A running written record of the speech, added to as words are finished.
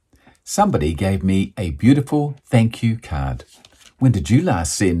Somebody gave me a beautiful thank you card. When did you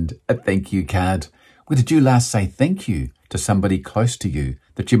last send a thank you card? When did you last say thank you to somebody close to you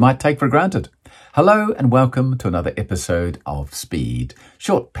that you might take for granted? Hello and welcome to another episode of Speed.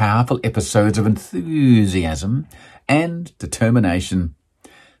 Short, powerful episodes of enthusiasm and determination.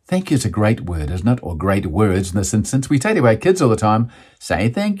 Thank you is a great word, isn't it? Or great words in this instance. We say to our kids all the time, say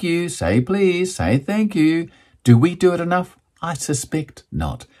thank you, say please, say thank you. Do we do it enough? I suspect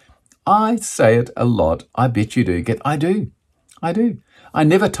not. I say it a lot. I bet you do. I do. I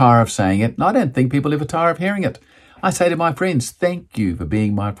never tire of saying it, and I don't think people ever tire of hearing it. I say to my friends, thank you for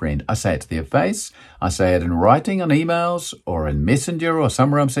being my friend. I say it to their face. I say it in writing on emails or in Messenger or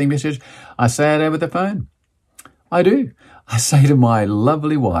somewhere I'm sending message. I say it over the phone. I do. I say to my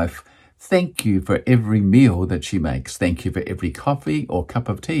lovely wife, thank you for every meal that she makes. Thank you for every coffee or cup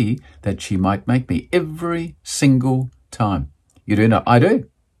of tea that she might make me every single time. You do not? I do.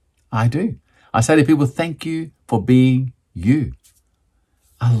 I say to people, thank you for being you.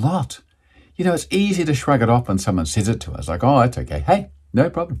 A lot. You know, it's easy to shrug it off when someone says it to us. Like, oh, it's okay. Hey, no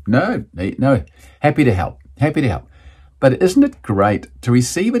problem. No. Happy to help. But isn't it great to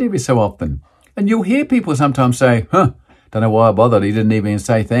receive it every so often? And you'll hear people sometimes say, don't know why I bothered. He didn't even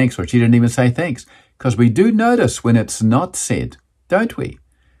say thanks, or she didn't even say thanks. Because we do notice when it's not said, don't we?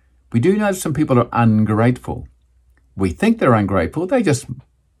 We do notice some people are ungrateful. We think they're ungrateful. They just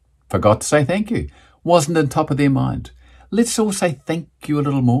forgot to say thank you. Wasn't on top of their mind. Let's all say thank you a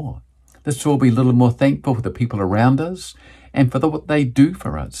little more. Let's all be a little more thankful for the people around us and for what they do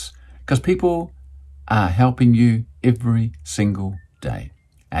for us. Because people are helping you every single day.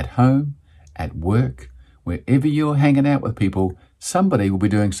 At home, at work, wherever you're hanging out with people, somebody will be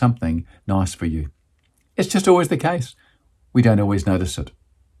doing something nice for you. It's just always the case. We don't always notice it.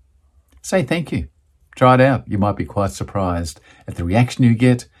 Say thank you. Try it out. You might be quite surprised at the reaction you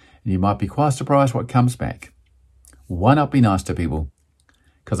get, and you might be quite surprised what comes back. Why not be nice to people?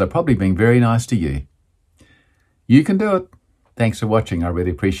 Because they're probably being very nice to you. You can do it. Thanks for watching. I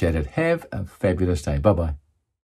really appreciate it. Have a fabulous day. Bye-bye.